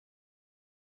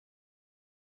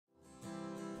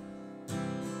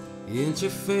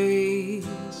Interface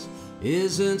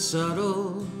isn't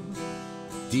subtle.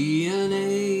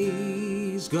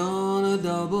 DNA's gonna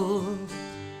double.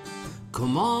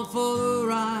 Come on for the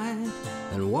ride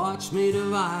and watch me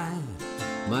divide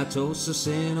mitosis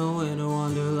in a winter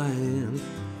wonderland.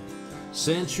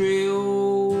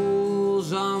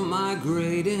 Centrioles are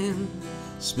migrating,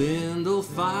 spindle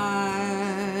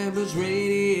fibers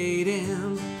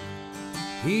radiating.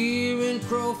 Here in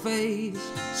prophase,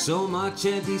 so much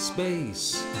empty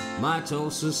space,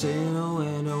 mitosis in a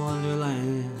winter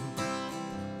wonderland.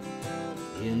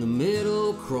 In the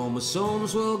middle,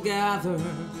 chromosomes will gather,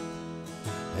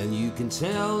 and you can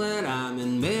tell that I'm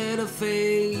in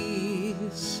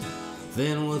metaphase.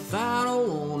 Then without a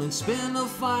warning, spindle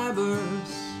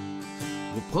fibers,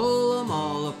 we'll pull them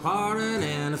all apart in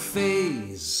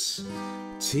anaphase.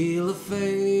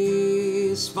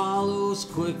 Telophase follows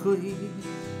quickly,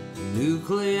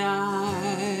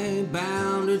 nuclei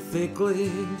bounded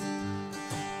thickly,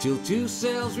 till two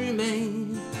cells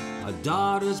remain, our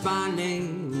daughters by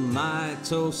name,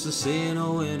 mitosis in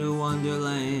a winter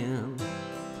wonderland.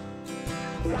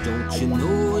 Don't you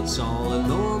know it's all a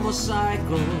normal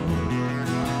cycle?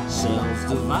 Cells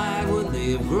divide when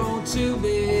they have grown too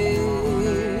big.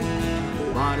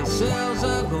 Body cells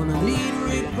are gonna need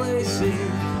replacing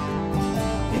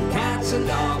in cats and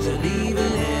dogs and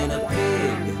even in a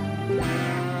pig.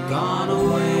 Gone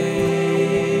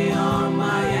away on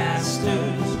my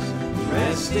asters,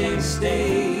 resting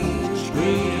stage,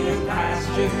 greener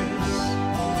pastures.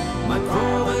 My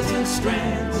chromatin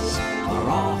strands are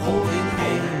all holding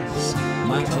hands,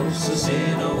 mitosis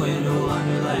in a winter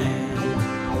wonderland.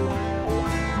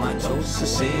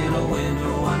 Mitosis in a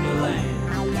winter wonderland.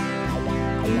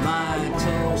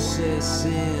 Mitosis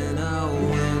in a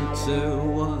winter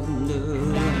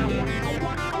wonderland.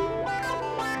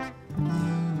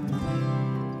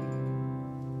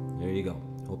 There you go.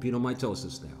 Hope you know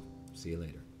mitosis now. See you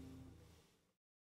later.